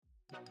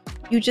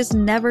You just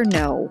never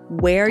know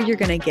where you're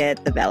going to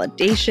get the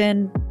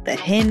validation, the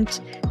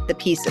hint, the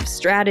piece of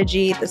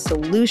strategy, the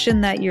solution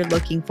that you're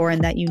looking for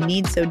and that you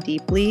need so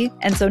deeply.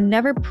 And so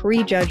never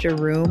prejudge a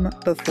room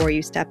before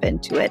you step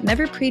into it.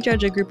 Never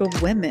prejudge a group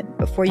of women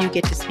before you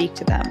get to speak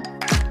to them.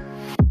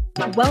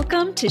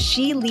 Welcome to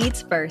She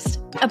Leads First,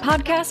 a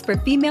podcast for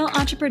female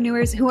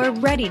entrepreneurs who are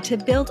ready to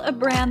build a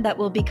brand that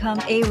will become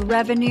a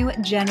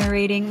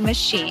revenue-generating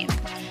machine.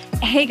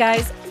 Hey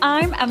guys,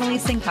 I'm Emily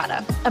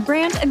Sincata, a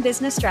brand and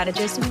business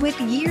strategist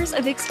with years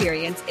of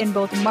experience in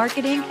both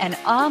marketing and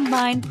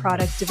online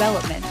product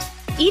development.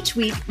 Each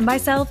week,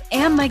 myself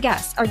and my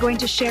guests are going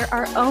to share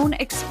our own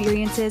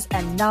experiences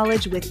and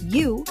knowledge with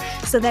you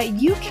so that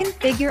you can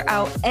figure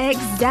out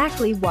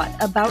exactly what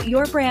about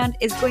your brand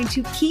is going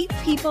to keep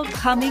people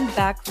coming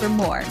back for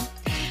more.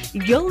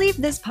 You'll leave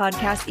this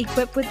podcast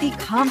equipped with the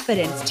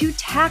confidence to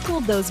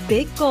tackle those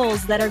big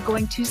goals that are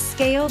going to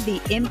scale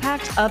the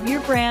impact of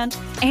your brand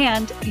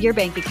and your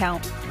bank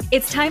account.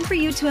 It's time for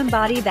you to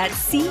embody that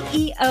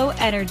CEO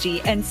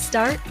energy and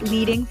start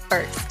leading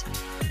first.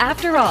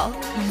 After all,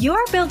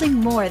 you're building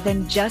more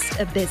than just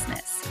a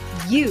business.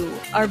 You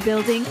are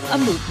building a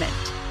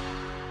movement.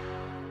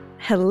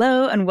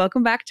 Hello, and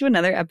welcome back to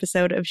another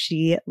episode of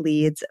She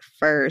Leads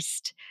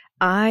First.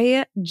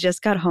 I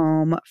just got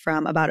home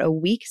from about a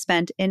week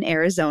spent in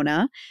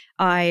Arizona.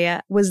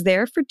 I was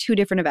there for two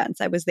different events.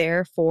 I was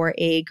there for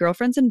a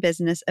Girlfriends in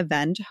Business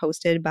event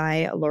hosted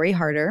by Lori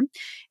Harder,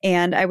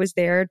 and I was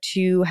there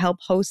to help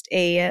host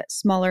a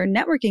smaller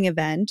networking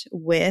event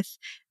with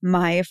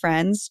my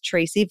friends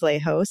Tracy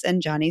Vlahos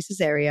and Johnny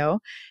Cesario.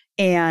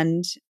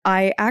 And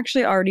I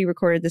actually already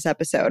recorded this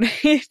episode.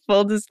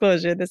 Full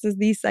disclosure, this is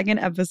the second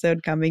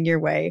episode coming your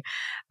way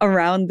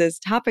around this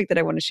topic that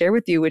I want to share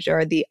with you, which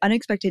are the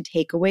unexpected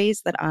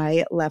takeaways that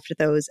I left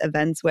those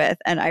events with.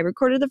 And I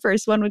recorded the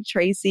first one with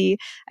Tracy.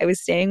 I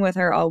was staying with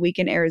her all week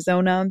in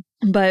Arizona,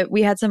 but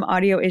we had some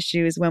audio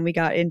issues when we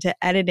got into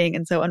editing.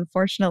 And so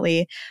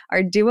unfortunately,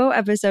 our duo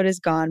episode is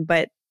gone,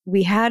 but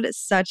we had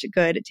such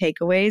good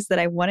takeaways that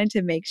I wanted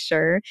to make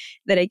sure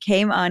that I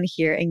came on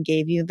here and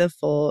gave you the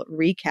full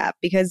recap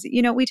because,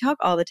 we talk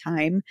all the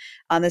time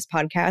on this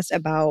podcast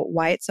about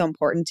why it's so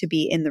important to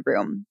be in the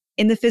room,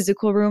 in the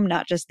physical room,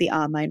 not just the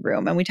online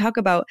room. And we talk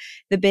about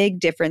the big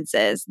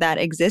differences that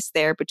exist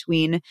there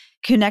between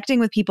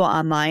connecting with people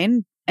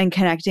online and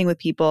connecting with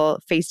people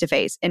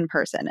face-to-face in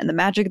person, and the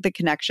magic of the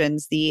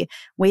connections, the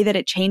way that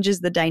it changes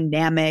the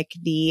dynamic,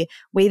 the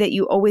way that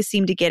you always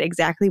seem to get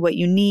exactly what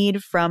you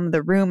need from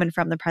the room and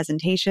from the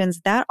presentations.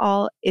 That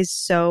all is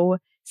so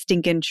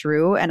stinking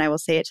true. And I will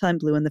say it till I'm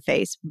blue in the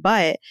face.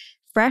 But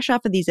fresh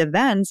off of these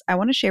events, I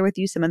want to share with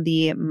you some of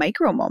the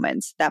micro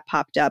moments that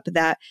popped up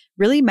that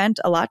really meant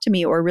a lot to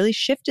me or really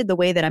shifted the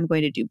way that I'm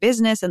going to do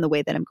business and the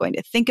way that I'm going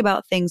to think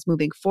about things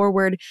moving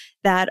forward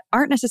that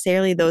aren't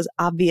necessarily those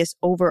obvious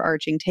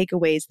overarching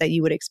takeaways that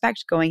you would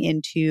expect going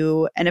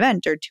into an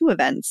event or two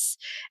events.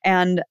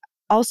 And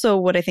also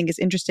what I think is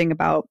interesting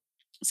about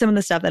some of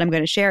the stuff that I'm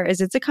going to share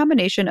is it's a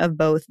combination of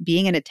both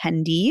being an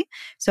attendee.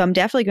 So I'm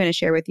definitely going to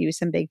share with you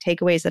some big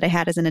takeaways that I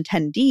had as an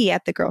attendee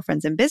at the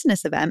Girlfriends in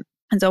Business event.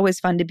 It's always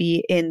fun to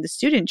be in the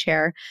student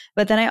chair.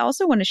 But then I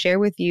also want to share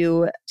with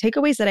you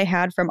takeaways that I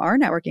had from our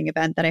networking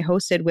event that I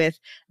hosted with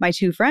my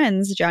two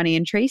friends, Johnny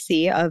and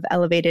Tracy of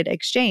Elevated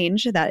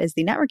Exchange, that is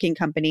the networking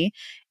company,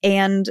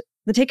 and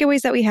the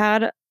takeaways that we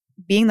had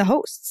being the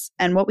hosts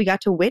and what we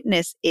got to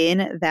witness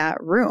in that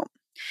room.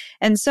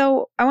 And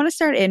so I want to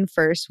start in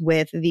first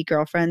with the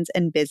Girlfriends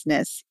in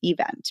Business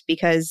event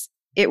because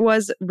it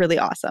was really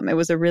awesome. It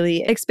was a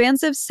really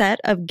expansive set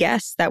of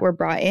guests that were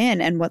brought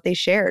in and what they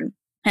shared.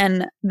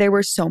 And there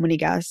were so many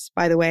guests,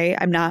 by the way.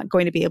 I'm not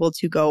going to be able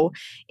to go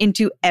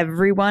into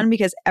everyone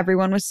because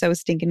everyone was so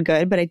stinking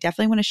good, but I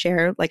definitely want to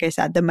share, like I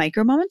said, the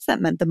micro moments that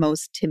meant the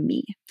most to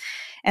me.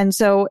 And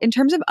so in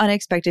terms of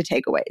unexpected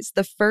takeaways,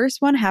 the first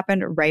one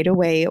happened right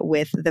away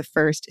with the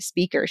first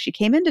speaker. She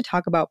came in to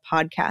talk about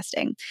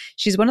podcasting.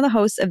 She's one of the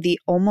hosts of the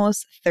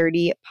Almost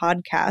 30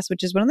 podcast,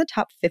 which is one of the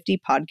top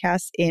 50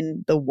 podcasts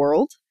in the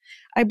world,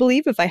 I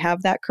believe, if I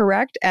have that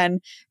correct.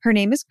 And her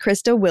name is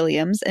Krista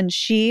Williams, and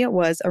she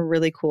was a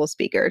really cool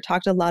speaker,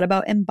 talked a lot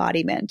about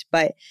embodiment.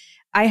 But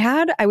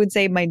I would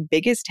say, my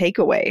biggest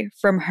takeaway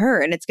from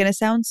her, and it's going to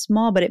sound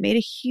small, but it made a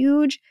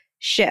huge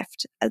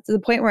shift to the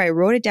point where I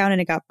wrote it down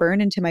and it got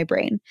burned into my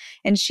brain.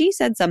 And she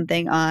said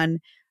something on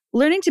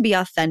learning to be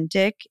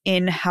authentic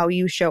in how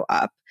you show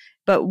up.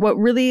 But what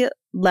really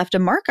left a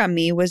mark on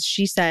me was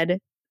she said,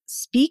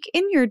 speak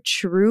in your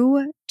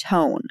true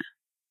tone.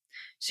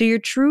 So your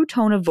true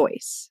tone of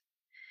voice,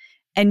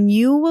 and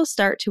you will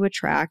start to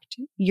attract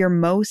your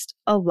most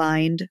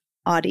aligned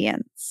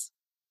audience.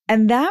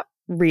 And that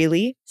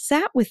really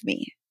sat with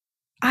me.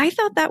 I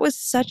thought that was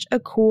such a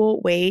cool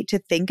way to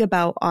think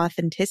about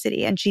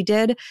authenticity. And she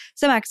did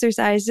some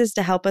exercises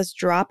to help us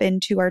drop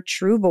into our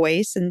true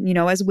voice. And,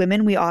 as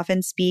women, we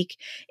often speak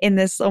in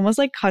this almost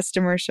like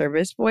customer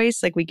service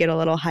voice. Like we get a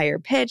little higher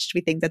pitched.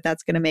 We think that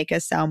that's going to make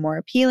us sound more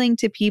appealing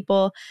to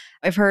people.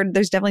 I've heard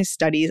there's definitely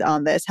studies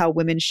on this, how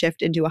women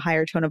shift into a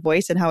higher tone of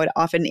voice and how it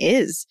often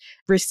is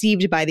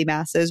received by the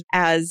masses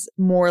as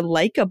more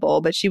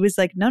likable. But she was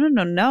like,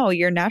 no,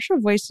 your natural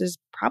voice is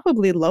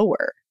probably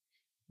lower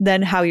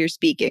than how you're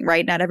speaking,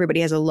 right? Not everybody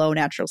has a low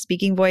natural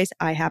speaking voice.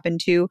 I happen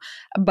to,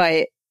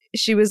 but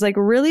she was like,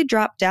 really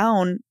drop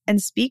down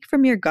and speak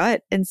from your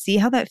gut and see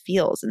how that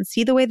feels and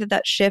see the way that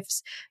that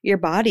shifts your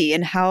body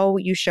and how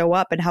you show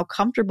up and how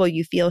comfortable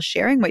you feel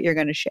sharing what you're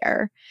going to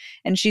share.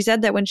 And she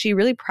said that when she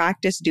really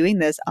practiced doing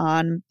this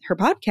on her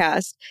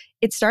podcast,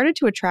 it started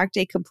to attract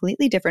a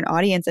completely different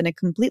audience and a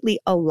completely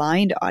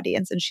aligned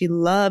audience. And she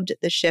loved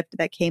the shift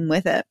that came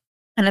with it.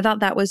 And I thought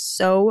that was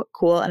so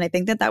cool. And I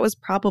think that that was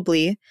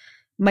probably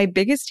my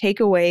biggest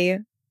takeaway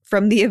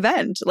from the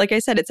event. Like I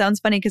said, it sounds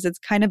funny because it's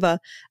kind of a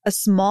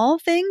small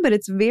thing, but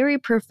it's very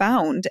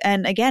profound.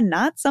 And again,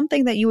 not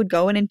something that you would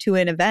go into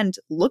an event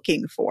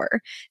looking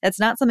for. That's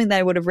not something that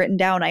I would have written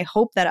down. I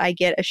hope that I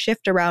get a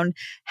shift around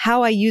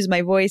how I use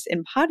my voice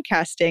in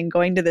podcasting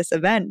going to this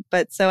event.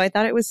 But so I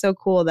thought it was so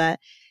cool that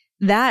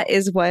that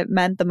is what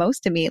meant the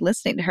most to me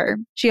listening to her.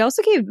 She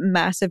also gave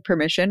massive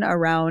permission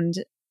around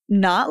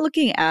not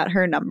looking at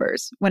her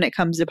numbers when it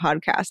comes to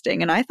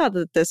podcasting. And I thought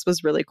that this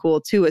was really cool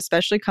too,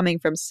 especially coming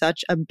from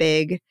such a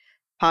big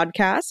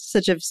podcast,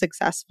 such a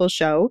successful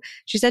show.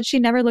 She said she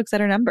never looks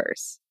at her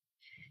numbers.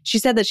 She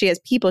said that she has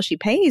people she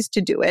pays to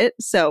do it.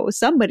 So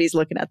somebody's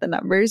looking at the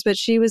numbers, but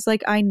she was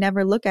like, I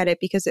never look at it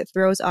because it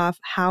throws off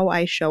how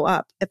I show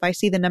up. If I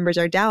see the numbers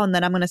are down,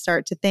 then I'm going to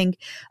start to think,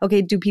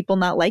 okay, do people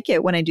not like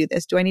it when I do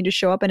this? Do I need to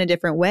show up in a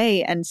different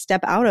way and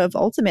step out of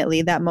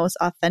ultimately that most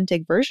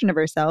authentic version of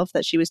herself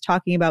that she was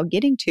talking about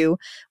getting to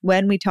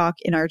when we talk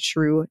in our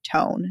true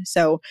tone?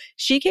 So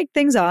she kicked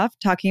things off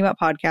talking about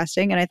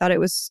podcasting. And I thought it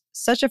was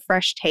such a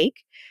fresh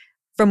take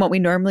from what we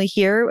normally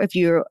hear. If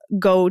you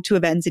go to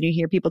events and you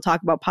hear people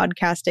talk about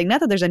podcasting, not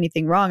that there's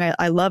anything wrong.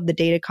 I love the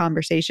data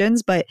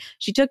conversations, but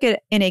she took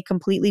it in a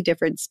completely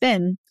different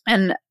spin.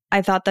 And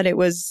I thought that it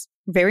was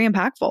very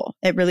impactful.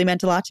 It really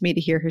meant a lot to me to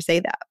hear her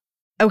say that.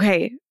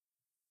 Okay.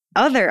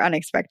 Other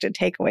unexpected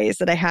takeaways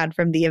that I had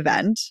from the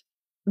event.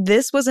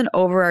 This was an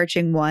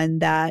overarching one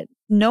that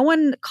no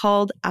one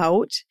called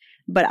out,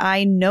 but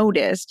I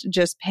noticed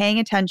just paying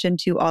attention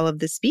to all of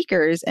the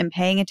speakers and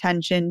paying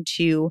attention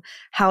to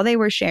how they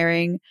were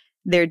sharing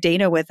their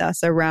data with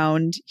us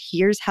around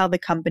here's how the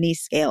company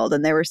scaled.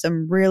 And there were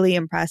some really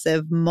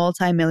impressive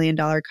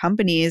multi-million-dollar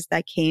companies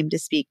that came to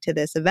speak to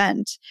this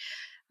event.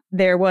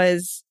 There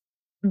was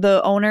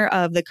the owner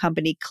of the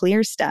company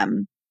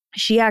ClearStem.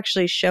 She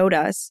actually showed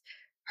us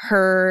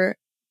her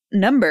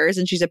numbers,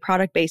 and she's a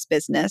product-based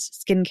business,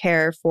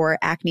 skincare for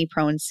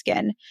acne-prone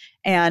skin.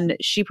 And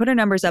she put her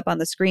numbers up on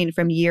the screen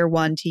from year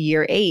 1 to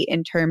year 8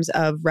 in terms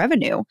of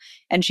revenue.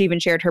 And she even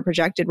shared her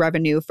projected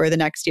revenue for the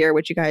next year,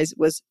 which you guys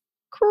was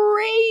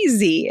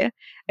crazy.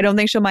 I don't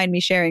think she'll mind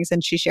me sharing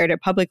since she shared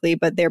it publicly,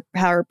 but they're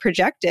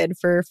projected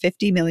for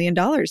 $50 million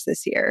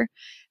this year.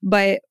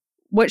 But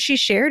what she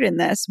shared in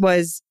this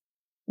was,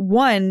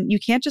 one, you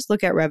can't just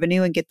look at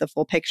revenue and get the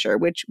full picture,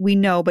 which we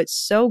know, but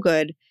so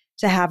good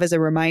to have as a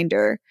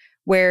reminder,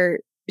 where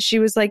she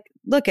was like,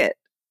 look at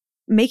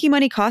making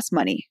money costs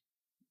money.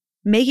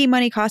 Making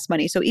money costs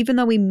money. So even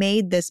though we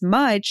made this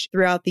much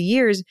throughout the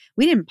years,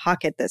 we didn't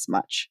pocket this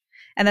much.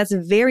 And that's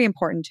very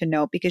important to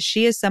note because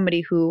she is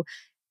somebody who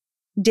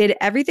did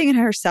everything in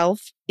herself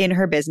in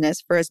her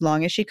business for as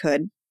long as she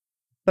could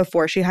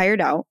before she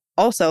hired out.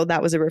 Also,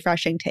 that was a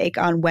refreshing take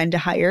on when to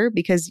hire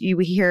because you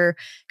hear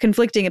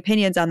conflicting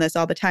opinions on this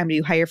all the time. Do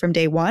you hire from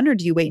day one or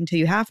do you wait until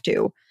you have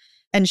to?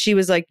 And she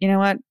was like, you know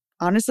what?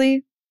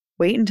 Honestly,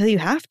 wait until you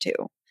have to.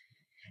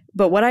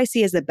 But what I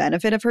see as the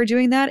benefit of her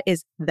doing that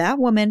is that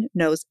woman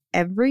knows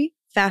every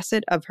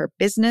facet of her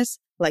business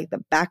like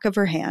the back of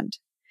her hand.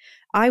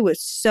 I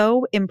was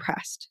so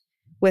impressed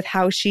with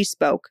how she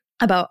spoke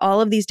about all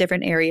of these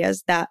different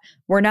areas that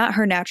were not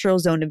her natural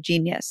zone of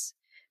genius.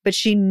 But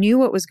she knew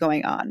what was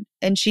going on.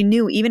 And she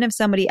knew even if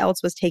somebody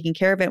else was taking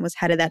care of it and was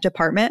head of that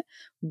department,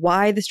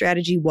 why the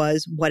strategy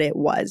was what it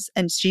was.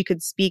 And she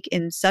could speak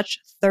in such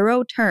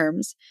thorough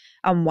terms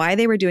on why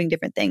they were doing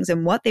different things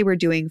and what they were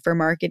doing for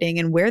marketing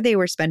and where they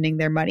were spending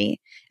their money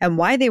and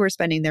why they were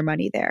spending their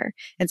money there.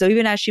 And so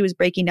even as she was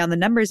breaking down the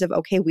numbers of,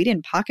 okay, we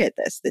didn't pocket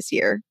this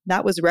year.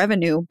 That was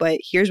revenue, but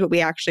here's what we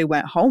actually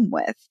went home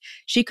with.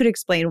 She could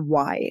explain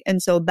why.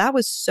 And so that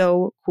was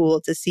so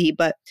cool to see.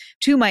 But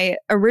to my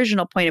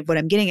original point of what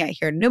I'm getting at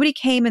here, nobody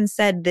came and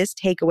said this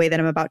takeaway that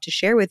I'm about to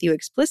share with you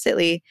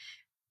explicitly,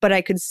 but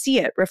I could see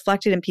it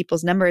reflected in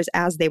people's numbers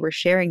as they were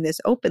sharing this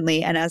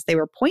openly and as they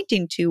were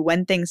pointing to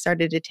when things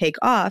started to take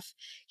off.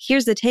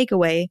 Here's the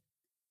takeaway.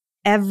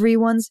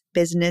 Everyone's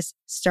business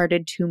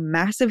started to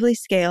massively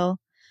scale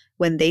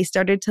when they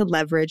started to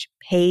leverage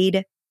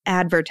paid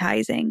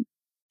advertising.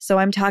 So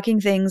I'm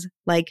talking things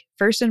like,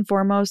 first and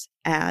foremost,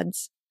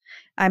 ads.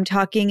 I'm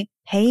talking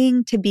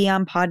paying to be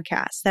on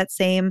podcasts. That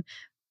same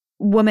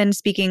woman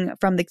speaking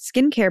from the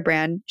skincare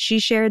brand, she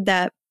shared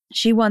that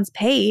she once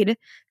paid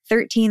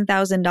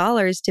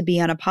 $13,000 to be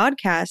on a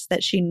podcast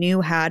that she knew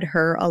had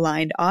her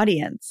aligned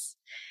audience.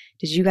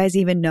 Did you guys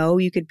even know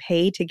you could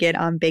pay to get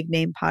on big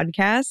name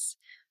podcasts?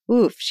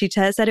 Oof, she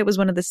said it was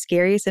one of the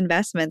scariest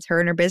investments her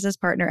and her business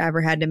partner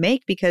ever had to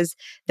make because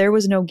there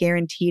was no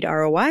guaranteed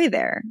ROI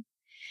there.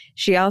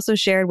 She also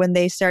shared when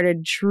they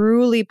started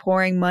truly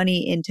pouring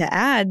money into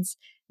ads,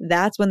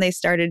 that's when they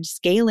started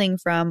scaling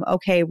from,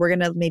 okay, we're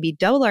going to maybe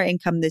double our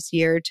income this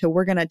year to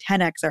we're going to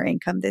 10x our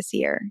income this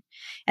year.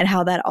 And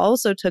how that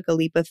also took a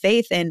leap of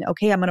faith in,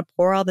 okay, I'm going to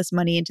pour all this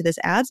money into this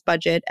ads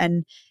budget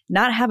and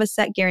not have a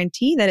set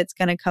guarantee that it's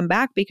going to come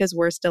back because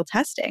we're still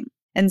testing.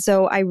 And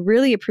so I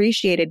really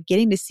appreciated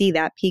getting to see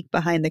that peek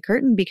behind the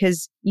curtain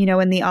because,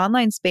 in the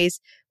online space,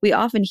 we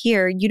often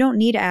hear you don't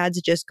need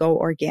ads, just go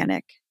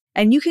organic.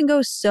 And you can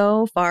go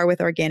so far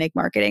with organic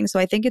marketing. So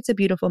I think it's a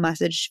beautiful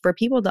message for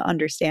people to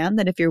understand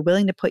that if you're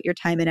willing to put your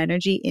time and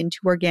energy into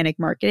organic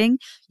marketing,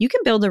 you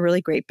can build a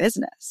really great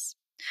business.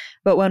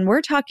 But when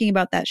we're talking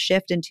about that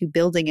shift into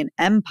building an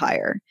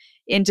empire,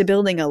 into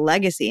building a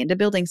legacy, into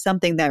building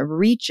something that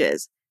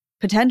reaches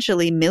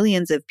potentially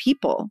millions of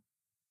people,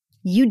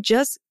 you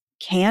just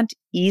can't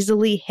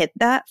easily hit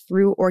that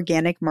through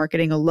organic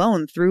marketing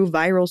alone, through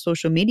viral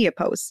social media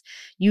posts.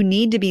 You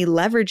need to be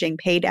leveraging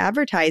paid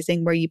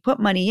advertising where you put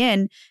money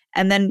in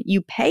and then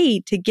you pay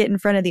to get in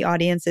front of the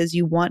audiences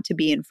you want to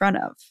be in front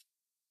of.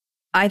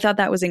 I thought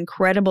that was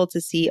incredible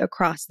to see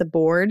across the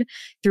board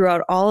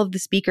throughout all of the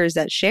speakers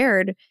that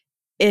shared.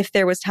 If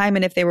there was time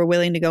and if they were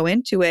willing to go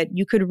into it,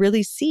 you could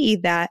really see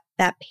that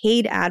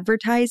paid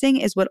advertising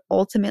is what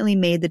ultimately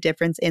made the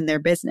difference in their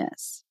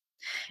business.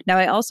 Now,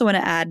 I also want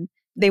to add,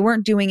 they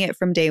weren't doing it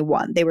from day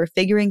one. They were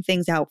figuring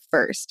things out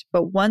first.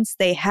 But once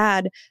they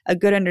had a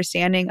good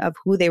understanding of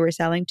who they were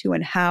selling to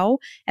and how,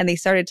 and they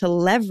started to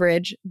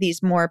leverage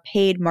these more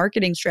paid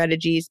marketing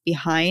strategies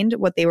behind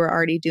what they were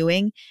already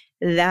doing,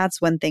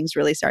 that's when things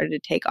really started to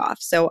take off.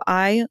 So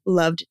I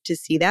loved to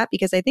see that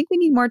because I think we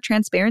need more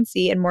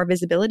transparency and more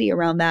visibility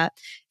around that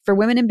for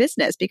women in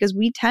business because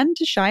we tend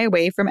to shy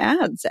away from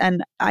ads.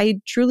 And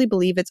I truly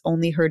believe it's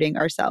only hurting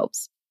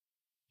ourselves.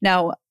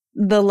 Now,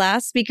 the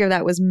last speaker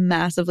that was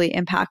massively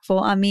impactful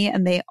on me,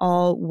 and they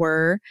all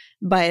were,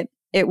 but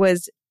it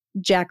was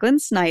Jacqueline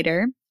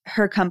Snyder.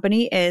 Her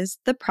company is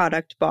The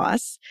Product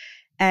Boss.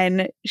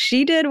 And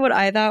she did what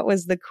I thought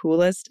was the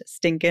coolest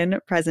stinking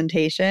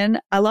presentation.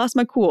 I lost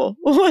my cool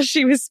while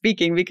she was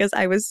speaking because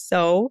I was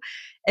so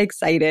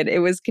excited. It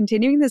was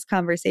continuing this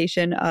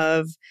conversation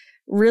of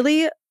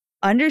really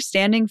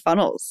understanding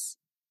funnels,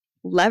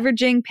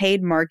 leveraging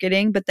paid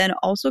marketing, but then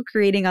also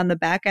creating on the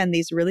back end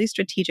these really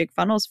strategic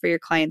funnels for your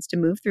clients to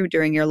move through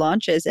during your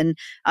launches and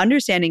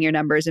understanding your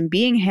numbers and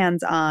being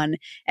hands-on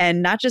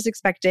and not just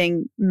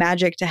expecting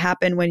magic to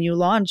happen when you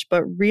launch,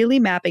 but really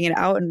mapping it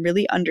out and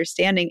really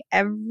understanding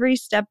every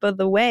step of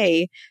the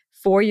way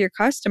for your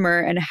customer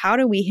and how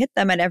do we hit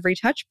them at every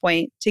touch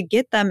point to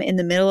get them in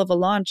the middle of a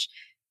launch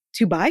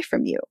to buy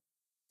from you.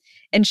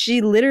 And she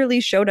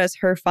literally showed us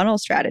her funnel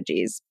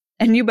strategies.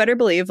 And you better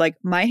believe,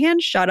 my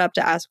hand shot up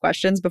to ask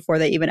questions before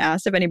they even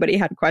asked if anybody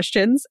had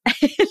questions.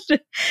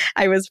 And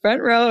I was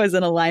front row, I was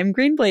in a lime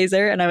green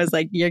blazer, and I was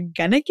like, you're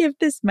gonna give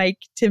this mic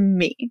to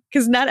me.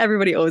 Because not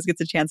everybody always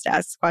gets a chance to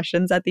ask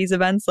questions at these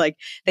events.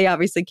 They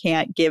obviously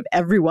can't give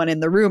everyone in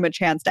the room a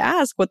chance to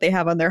ask what they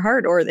have on their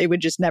heart, or they would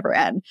just never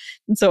end.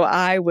 And so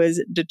I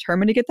was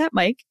determined to get that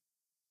mic.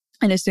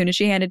 And as soon as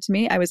she handed it to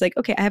me, I was like,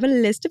 okay, I have a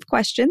list of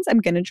questions. I'm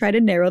going to try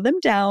to narrow them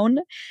down.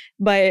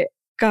 But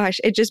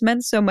gosh, it just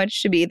meant so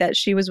much to me that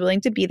she was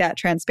willing to be that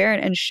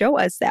transparent and show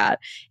us that.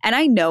 And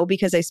I know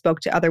because I spoke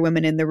to other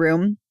women in the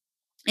room,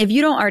 if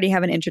you don't already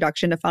have an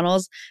introduction to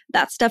funnels,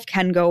 that stuff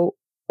can go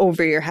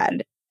over your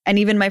head. And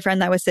even my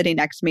friend that was sitting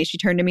next to me, she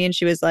turned to me and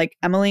she was like,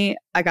 Emily,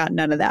 I got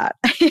none of that.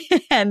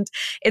 And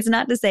it's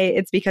not to say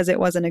it's because it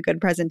wasn't a good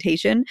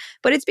presentation,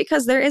 but it's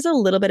because there is a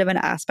little bit of an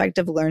aspect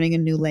of learning a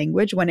new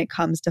language when it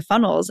comes to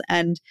funnels.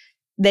 And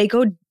they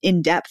go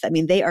in depth. I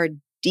mean, they are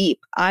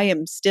deep. I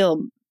am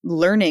still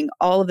learning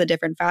all of the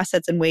different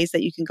facets and ways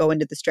that you can go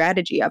into the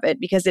strategy of it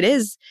because it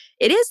is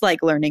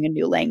like learning a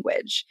new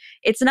language.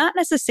 It's not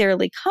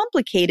necessarily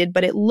complicated,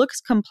 but it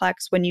looks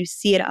complex when you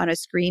see it on a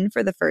screen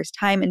for the first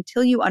time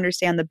until you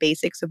understand the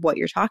basics of what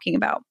you're talking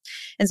about.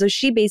 And so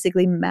she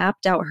basically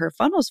mapped out her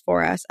funnels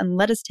for us and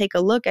let us take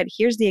a look at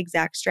here's the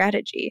exact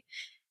strategy.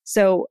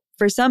 So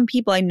for some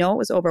people, I know it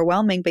was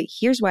overwhelming, but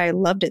here's why I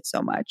loved it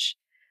so much.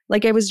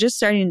 Like I was just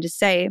starting to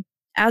say,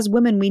 as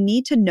women, we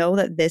need to know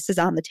that this is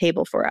on the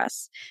table for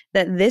us,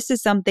 that this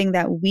is something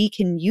that we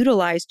can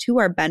utilize to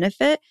our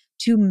benefit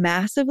to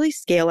massively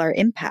scale our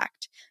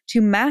impact,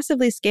 to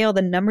massively scale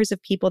the numbers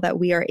of people that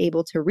we are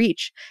able to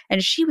reach.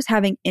 And she was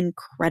having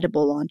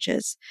incredible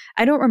launches.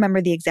 I don't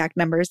remember the exact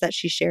numbers that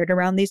she shared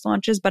around these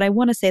launches, but I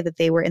want to say that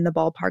they were in the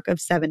ballpark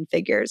of 7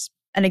 figures.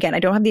 and again, I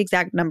don't have the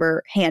exact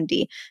number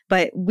handy,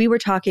 but we were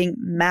talking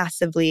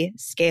massively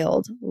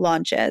scaled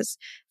launches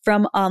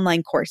from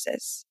online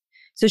courses.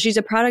 So she's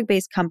a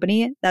product-based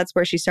company. That's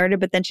where she started,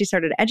 but then she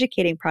started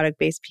educating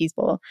product-based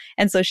people.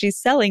 And so she's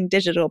selling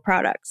digital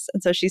products.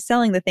 And so she's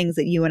selling the things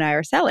that you and I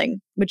are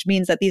selling, which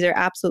means that these are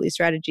absolutely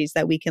strategies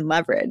that we can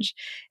leverage.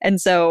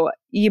 And so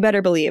you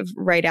better believe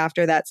right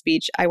after that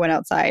speech, I went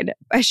outside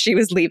as she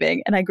was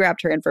leaving and I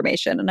grabbed her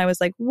information and I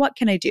was like, what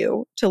can I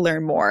do to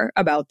learn more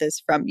about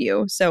this from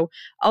you? So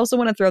I also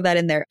want to throw that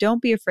in there.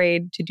 Don't be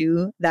afraid to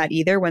do that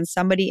either. When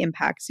somebody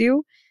impacts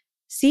you,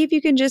 see if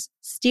you can just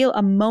steal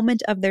a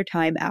moment of their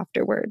time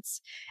afterwards.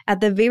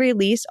 At the very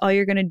least, all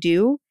you're going to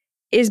do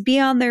is be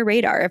on their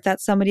radar if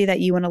that's somebody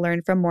that you want to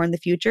learn from more in the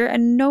future.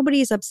 And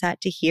nobody's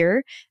upset to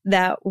hear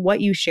that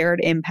what you shared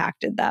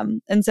impacted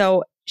them. And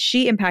so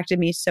she impacted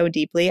me so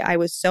deeply. I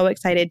was so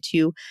excited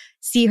to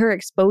see her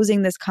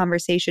exposing this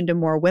conversation to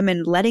more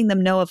women, letting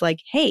them know of like,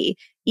 hey,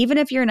 even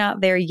if you're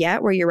not there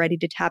yet where you're ready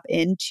to tap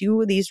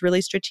into these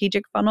really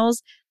strategic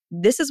funnels,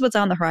 this is what's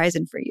on the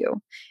horizon for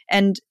you.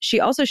 And she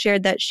also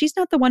shared that she's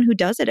not the one who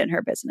does it in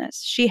her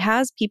business. She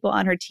has people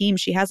on her team.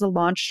 She has a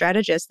launch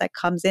strategist that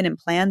comes in and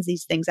plans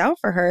these things out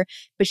for her,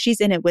 but she's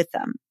in it with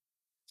them.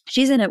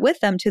 She's in it with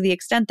them to the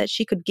extent that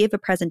she could give a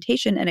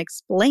presentation and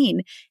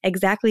explain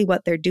exactly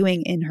what they're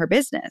doing in her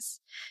business.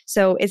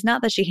 So it's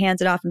not that she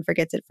hands it off and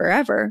forgets it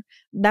forever.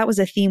 That was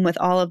a theme with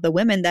all of the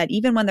women, that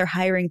even when they're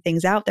hiring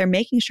things out, they're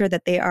making sure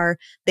that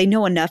they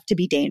know enough to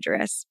be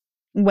dangerous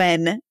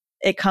when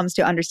it comes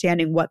to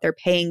understanding what they're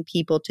paying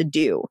people to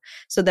do,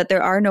 so that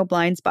there are no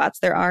blind spots.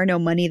 There are no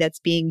money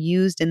that's being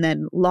used and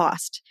then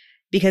lost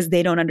because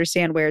they don't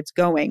understand where it's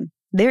going.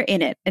 They're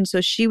in it. And so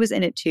she was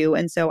in it too.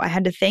 And so I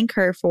had to thank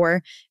her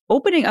for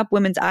opening up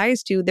women's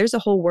eyes to there's a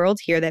whole world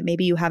here that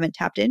maybe you haven't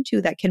tapped into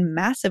that can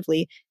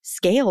massively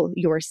scale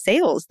your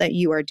sales that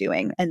you are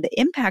doing and the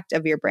impact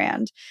of your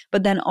brand.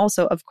 But then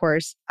also, of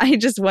course, I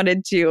just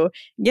wanted to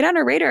get on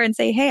her radar and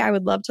say, hey, I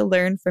would love to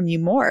learn from you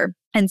more.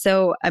 And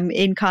so I'm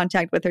in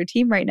contact with her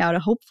team right now to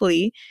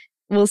hopefully,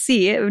 we'll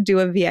see, do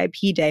a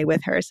VIP day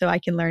with her so I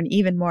can learn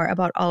even more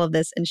about all of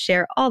this and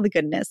share all the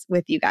goodness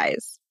with you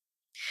guys.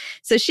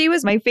 So she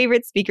was my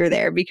favorite speaker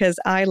there because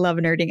I love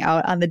nerding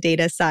out on the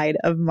data side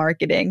of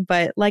marketing.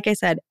 But like I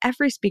said,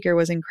 every speaker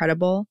was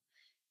incredible.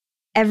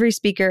 Every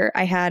speaker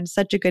I had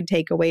such a good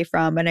takeaway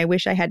from, and I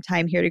wish I had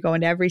time here to go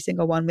into every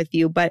single one with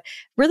you. But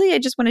really, I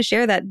just want to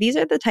share that these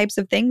are the types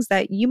of things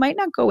that you might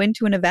not go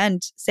into an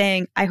event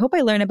saying, I hope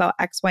I learn about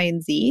X, Y,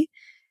 and Z,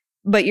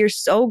 but you're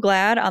so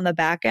glad on the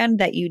back end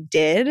that you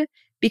did,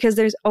 because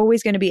there's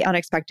always going to be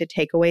unexpected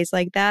takeaways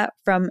like that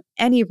from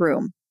any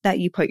room that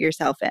you put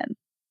yourself in.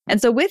 And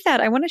so with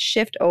that, I want to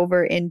shift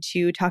over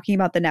into talking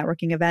about the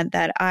networking event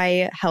that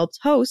I helped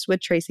host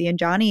with Tracy and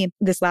Johnny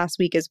this last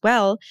week as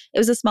well. It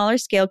was a smaller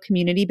scale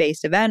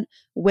community-based event.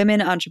 Women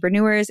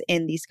entrepreneurs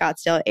in the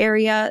Scottsdale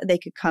area, they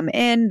could come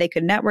in, they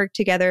could network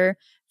together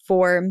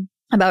for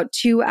about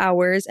 2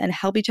 hours and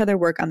help each other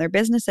work on their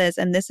businesses.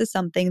 And this is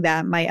something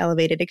that my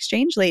Elevated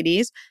Exchange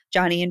ladies,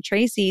 Johnny and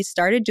Tracy,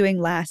 started doing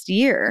last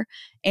year.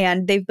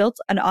 And they've built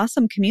an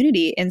awesome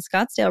community in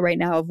Scottsdale right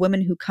now of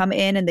women who come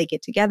in and they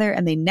get together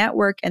and they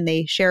network and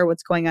they share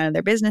what's going on in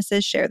their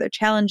businesses, share their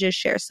challenges,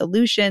 share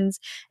solutions.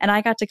 And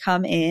I got to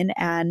come in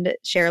and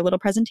share a little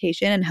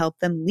presentation and help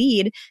them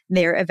lead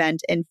their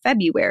event in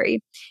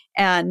February.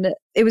 And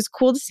it was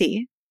cool to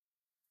see.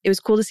 It was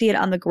cool to see it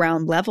on the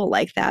ground level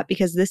like that,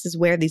 because this is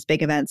where these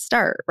big events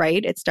start,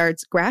 right? It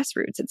starts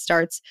grassroots. It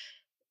starts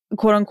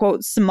quote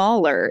unquote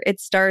smaller. It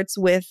starts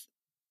with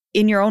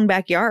in your own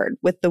backyard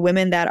with the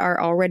women that are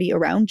already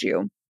around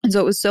you. And so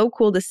it was so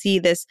cool to see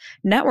this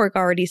network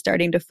already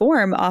starting to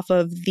form off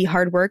of the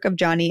hard work of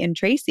Johnny and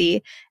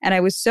Tracy. And I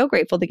was so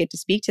grateful to get to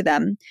speak to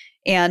them.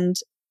 And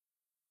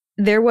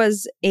there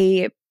was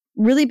a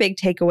really big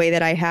takeaway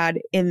that I had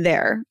in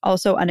there,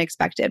 also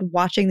unexpected,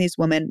 watching these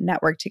women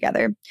network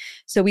together.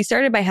 So we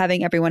started by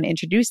having everyone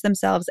introduce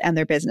themselves and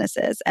their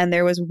businesses. And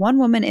there was one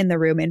woman in the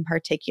room in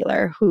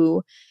particular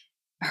who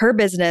her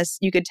business,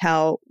 you could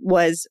tell,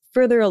 was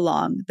further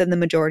along than the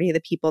majority of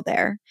the people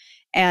there.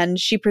 And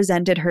she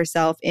presented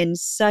herself in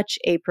such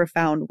a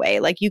profound way.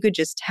 Like you could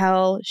just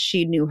tell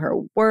she knew her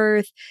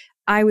worth.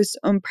 I was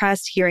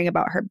impressed hearing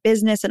about her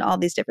business and all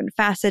these different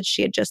facets.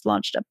 She had just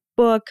launched a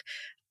book.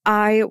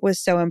 I was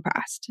so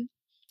impressed.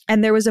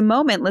 And there was a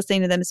moment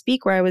listening to them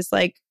speak where I was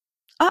like,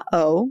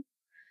 uh-oh,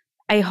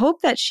 I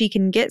hope that she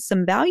can get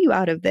some value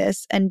out of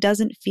this and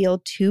doesn't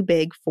feel too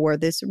big for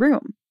this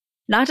room.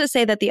 Not to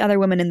say that the other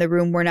women in the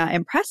room were not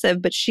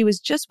impressive, but she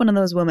was just one of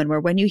those women where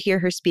when you hear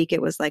her speak,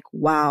 it was like,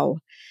 wow,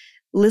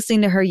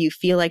 listening to her, you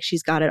feel like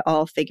she's got it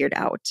all figured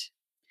out.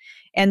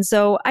 And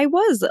so I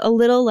was a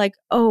little like,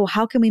 oh,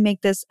 how can we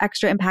make this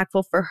extra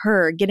impactful for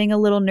her? Getting a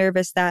little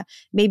nervous that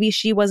maybe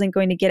she wasn't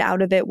going to get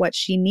out of it what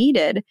she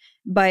needed.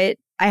 But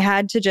I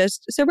had to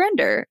just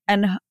surrender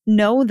and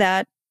know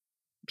that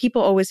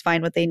people always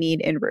find what they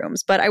need in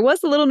rooms. But I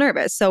was a little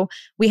nervous. So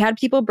we had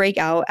people break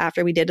out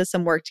after we did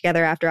some work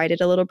together, after I did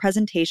a little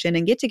presentation,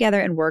 and get together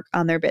and work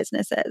on their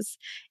businesses.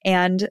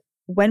 And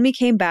when we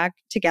came back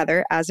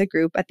together as a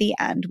group at the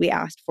end, we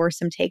asked for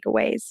some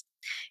takeaways.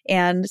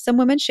 And some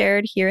women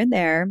shared here and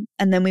there.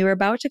 And then we were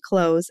about to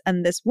close.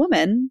 And this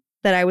woman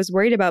that I was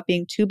worried about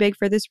being too big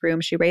for this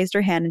room, she raised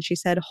her hand and she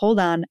said, "Hold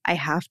on, I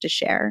have to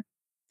share."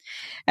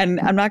 And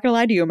I'm not going to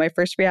lie to you, my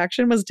first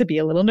reaction was to be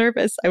a little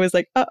nervous. I was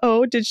like,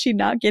 uh-oh, did she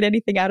not get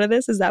anything out of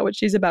this? Is that what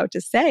she's about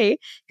to say?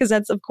 Because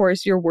that's, of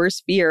course, your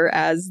worst fear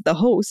as the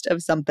host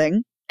of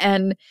something.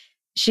 And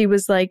she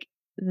was like,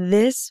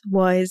 "This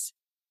was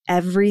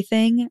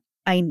everything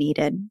I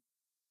needed.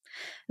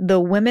 The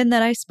women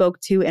that I spoke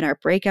to in our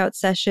breakout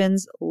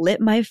sessions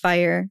lit my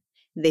fire.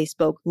 They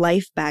spoke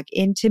life back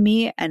into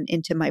me and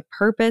into my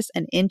purpose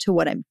and into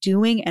what I'm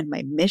doing and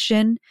my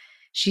mission."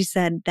 She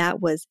said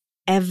that was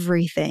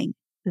everything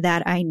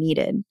that I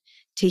needed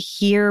to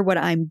hear what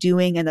I'm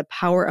doing and the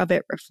power of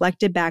it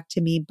reflected back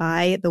to me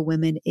by the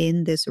women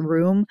in this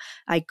room.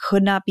 I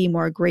could not be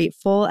more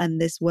grateful. And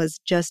this was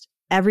just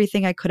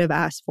everything I could have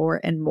asked for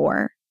and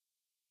more.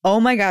 Oh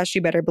my gosh,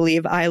 you better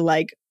believe I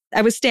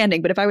was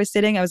standing, but if I was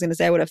sitting, I was going to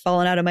say I would have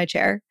fallen out of my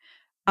chair.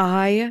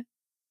 I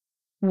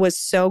was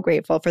so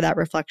grateful for that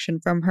reflection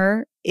from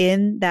her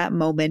in that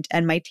moment.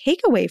 And my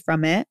takeaway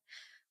from it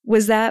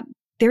was that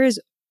there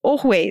is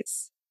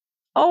always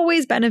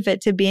benefit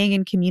to being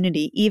in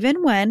community,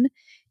 even when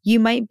you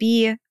might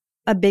be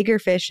a bigger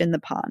fish in the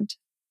pond.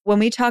 When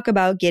we talk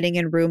about getting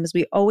in rooms,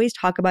 we always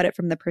talk about it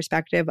from the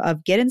perspective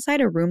of get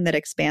inside a room that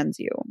expands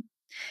you.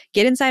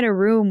 Get inside a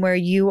room where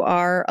you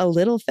are a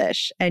little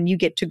fish and you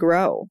get to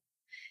grow,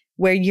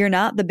 where you're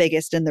not the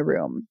biggest in the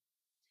room,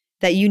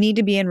 that you need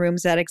to be in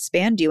rooms that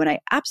expand you. And I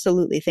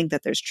absolutely think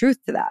that there's truth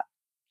to that.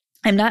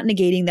 I'm not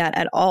negating that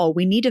at all.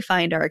 We need to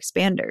find our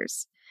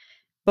expanders.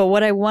 But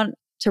what I want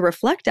to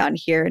reflect on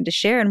here and to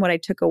share and what I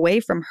took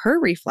away from her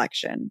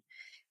reflection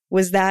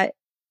was that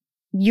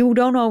you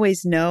don't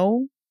always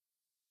know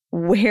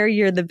where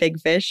you're the big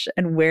fish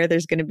and where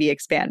there's going to be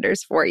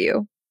expanders for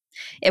you.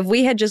 If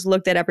we had just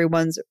looked at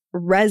everyone's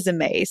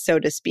resume, so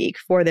to speak,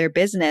 for their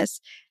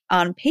business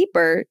on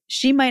paper,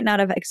 she might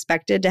not have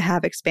expected to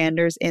have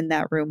expanders in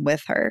that room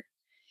with her.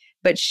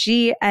 But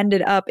she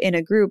ended up in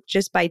a group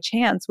just by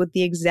chance with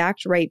the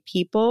exact right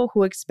people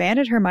who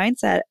expanded her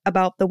mindset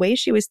about the way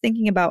she was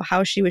thinking about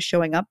how she was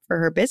showing up for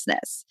her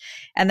business.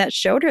 And that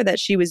showed her that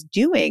she was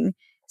doing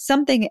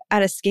something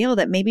at a scale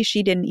that maybe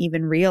she didn't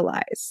even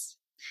realize.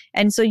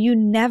 And so you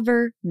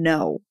never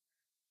know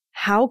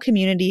how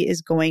community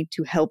is going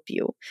to help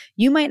you.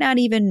 You might not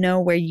even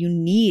know where you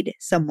need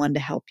someone to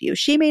help you.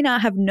 She may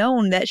not have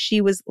known that she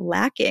was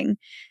lacking.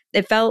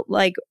 It felt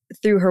like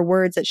through her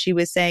words that she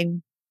was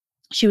saying,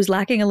 she was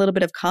lacking a little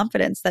bit of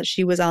confidence that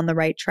she was on the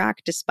right track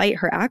despite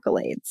her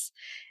accolades.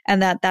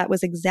 And that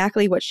was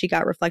exactly what she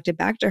got reflected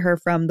back to her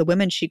from the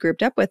women she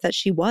grouped up with, that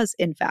she was,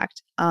 in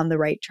fact, on the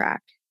right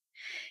track.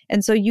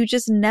 And so you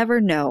just never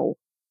know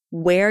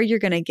where you're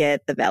going to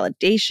get the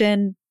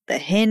validation, the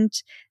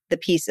hint, the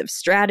piece of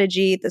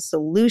strategy, the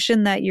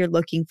solution that you're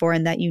looking for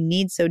and that you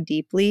need so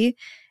deeply.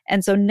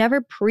 And so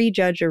never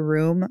prejudge a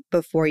room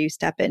before you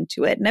step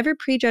into it. Never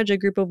prejudge a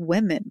group of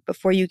women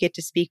before you get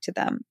to speak to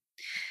them.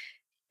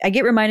 I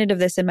get reminded of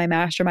this in my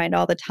mastermind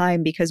all the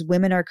time because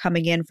women are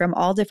coming in from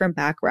all different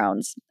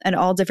backgrounds and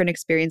all different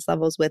experience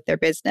levels with their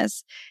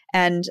business.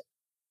 And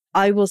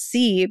I will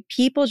see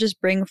people just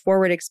bring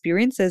forward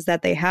experiences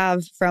that they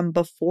have from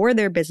before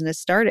their business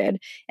started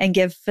and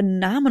give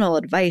phenomenal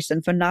advice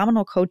and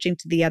phenomenal coaching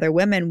to the other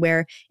women,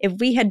 where if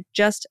we had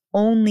just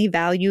only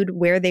valued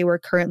where they were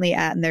currently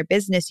at in their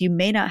business, you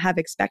may not have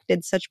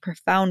expected such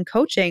profound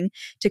coaching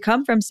to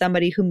come from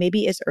somebody who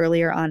maybe is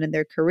earlier on in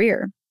their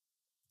career.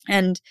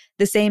 And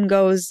the same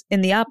goes in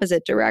the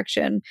opposite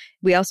direction.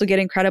 We also get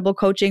incredible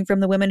coaching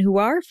from the women who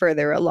are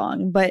further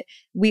along, but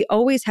we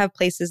always have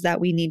places that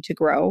we need to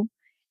grow.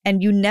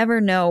 And you never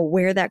know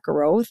where that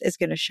growth is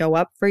going to show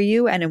up for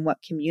you and in what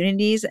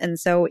communities. And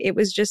so it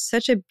was just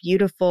such a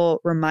beautiful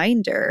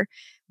reminder,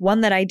 one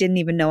that I didn't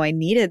even know I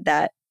needed,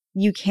 that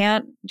you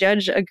can't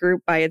judge a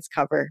group by its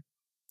cover.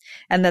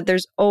 And that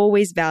there's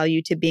always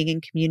value to being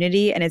in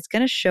community, and it's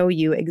going to show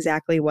you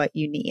exactly what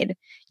you need.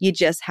 You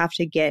just have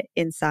to get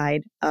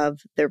inside of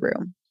the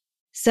room.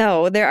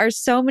 So there are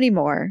so many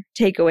more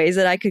takeaways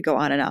that I could go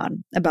on and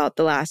on about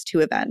the last two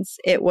events.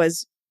 It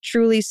was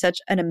truly such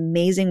an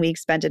amazing week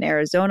spent in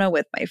Arizona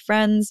with my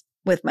friends,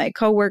 with my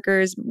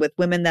coworkers, with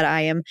women that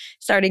I am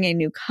starting a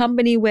new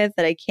company with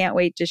that I can't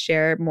wait to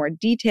share more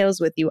details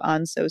with you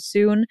on so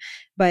soon.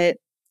 But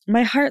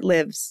my heart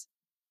lives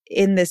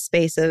in this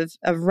space of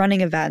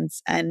running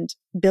events and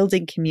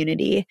building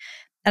community.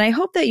 And I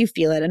hope that you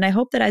feel it. And I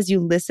hope that as you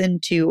listen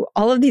to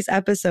all of these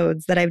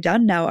episodes that I've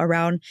done now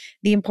around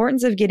the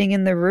importance of getting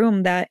in the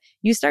room, that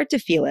you start to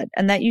feel it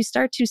and that you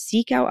start to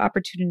seek out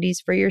opportunities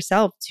for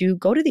yourself to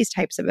go to these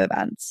types of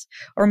events.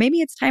 Or maybe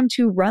it's time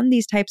to run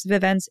these types of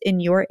events in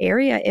your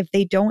area if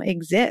they don't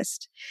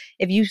exist.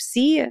 If you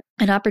see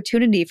an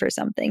opportunity for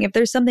something, if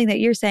there's something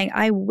that you're saying,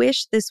 I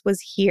wish this was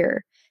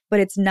here, but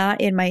it's not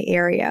in my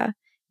area,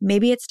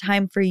 maybe it's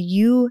time for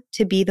you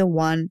to be the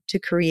one to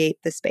create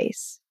the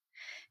space.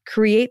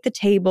 Create the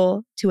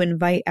table to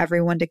invite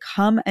everyone to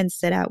come and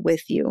sit at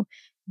with you.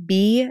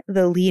 Be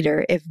the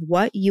leader if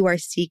what you are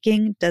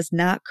seeking does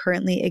not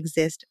currently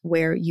exist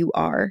where you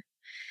are.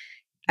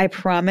 I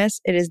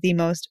promise it is the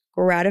most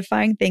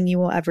gratifying thing you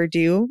will ever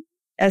do.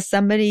 As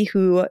somebody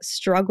who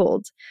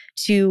struggled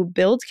to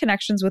build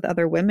connections with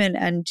other women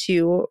and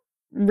to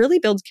really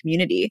build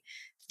community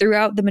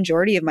throughout the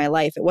majority of my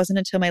life, it wasn't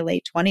until my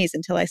late 20s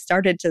until I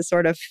started to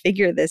sort of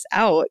figure this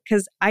out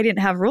because I didn't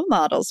have role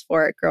models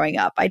for it growing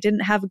up. I didn't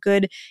have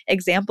good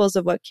examples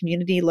of what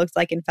community looked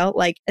like and felt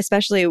like,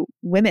 especially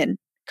women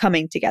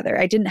coming together.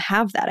 I didn't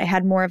have that. I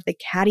had more of the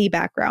catty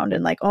background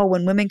and like, oh,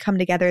 when women come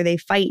together, they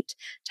fight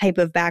type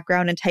of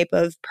background and type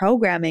of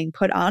programming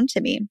put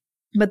onto me.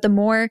 But the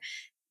more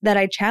that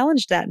I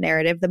challenged that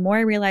narrative, the more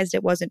I realized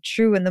it wasn't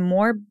true. And the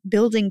more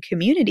building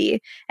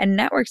community and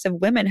networks of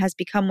women has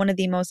become one of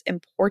the most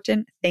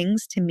important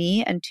things to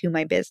me and to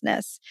my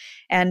business.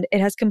 And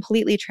it has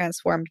completely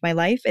transformed my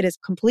life. It has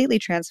completely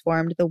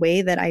transformed the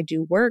way that I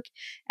do work.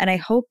 And I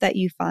hope that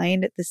you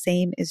find the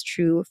same is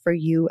true for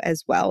you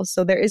as well.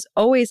 So there is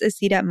always a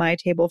seat at my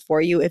table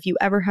for you. If you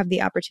ever have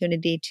the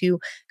opportunity to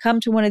come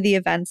to one of the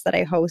events that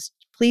I host,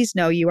 please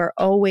know you are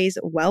always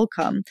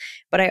welcome.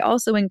 But I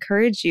also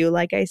encourage you,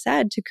 like I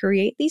said, to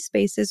create these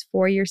spaces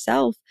for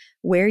yourself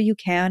where you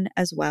can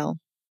as well.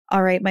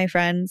 All right, my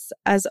friends,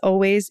 as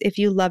always, if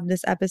you loved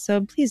this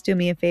episode, please do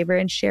me a favor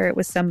and share it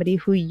with somebody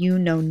who you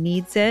know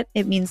needs it.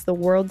 It means the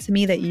world to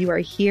me that you are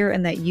here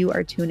and that you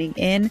are tuning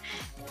in.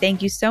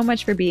 Thank you so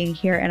much for being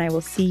here, and I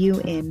will see you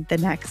in the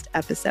next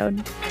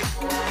episode.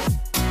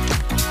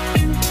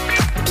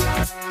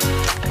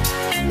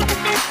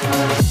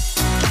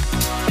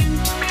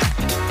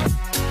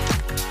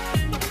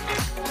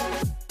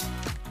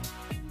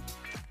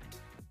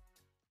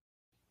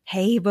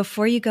 Hey,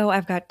 before you go,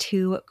 I've got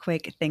two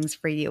quick things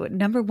for you.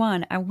 Number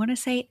one, I want to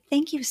say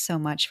thank you so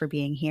much for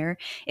being here.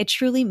 It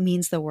truly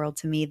means the world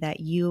to me that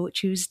you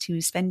choose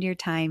to spend your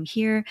time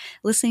here,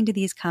 listening to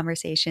these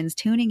conversations,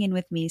 tuning in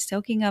with me,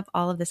 soaking up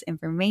all of this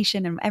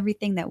information and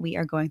everything that we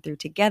are going through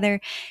together.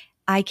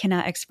 I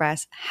cannot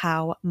express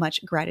how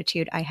much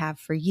gratitude I have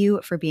for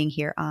you for being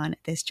here on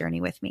this journey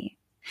with me.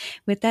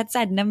 With that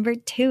said, number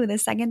two, the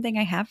second thing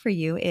I have for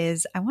you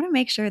is I want to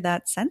make sure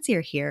that since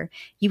you're here,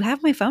 you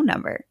have my phone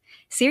number.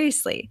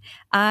 Seriously,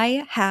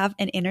 I have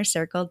an Inner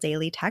Circle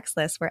daily text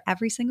list where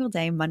every single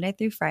day, Monday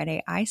through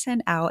Friday, I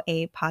send out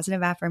a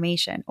positive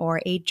affirmation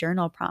or a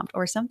journal prompt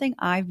or something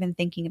I've been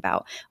thinking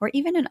about, or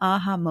even an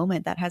aha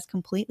moment that has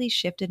completely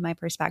shifted my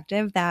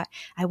perspective that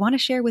I want to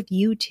share with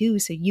you too,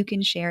 so you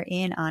can share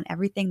in on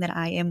everything that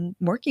I am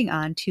working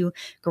on to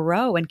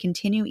grow and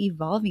continue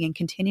evolving and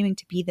continuing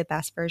to be the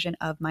best version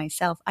of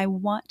myself. I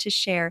want to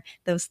share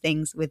those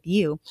things with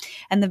you.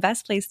 And the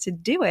best place to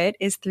do it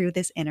is through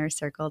this Inner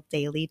Circle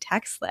daily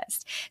text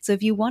list. So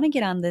if you want to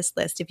get on this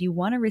list, if you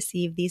want to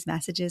receive these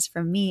messages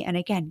from me, and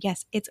again,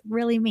 yes, it's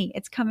really me,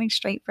 it's coming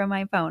straight from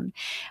my phone.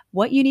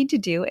 What you need to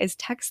do is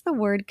text the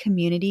word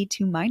community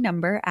to my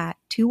number at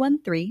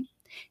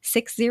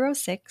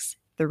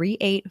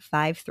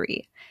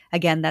 213-606-3853.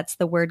 Again, that's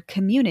the word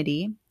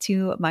community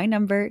to my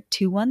number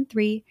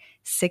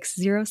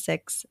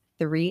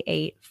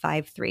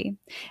 213-606-3853.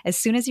 As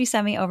soon as you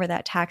send me over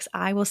that text,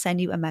 I will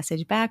send you a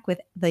message back with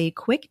the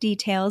quick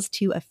details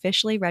to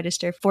officially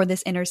register for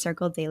this Inner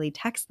Circle daily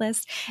text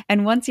list.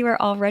 And once you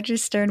are all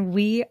registered,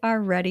 we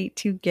are ready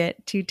to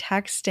get to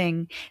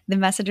texting. The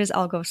messages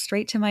all go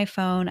straight to my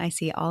phone. I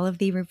see all of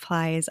the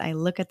replies. I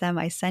look at them.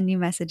 I send you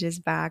messages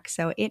back.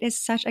 So it is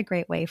such a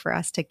great way for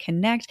us to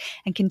connect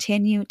and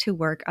continue to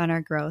work on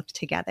our growth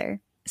together.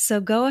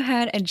 So go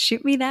ahead and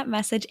shoot me that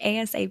message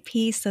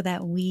ASAP so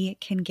that we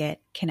can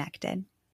get connected.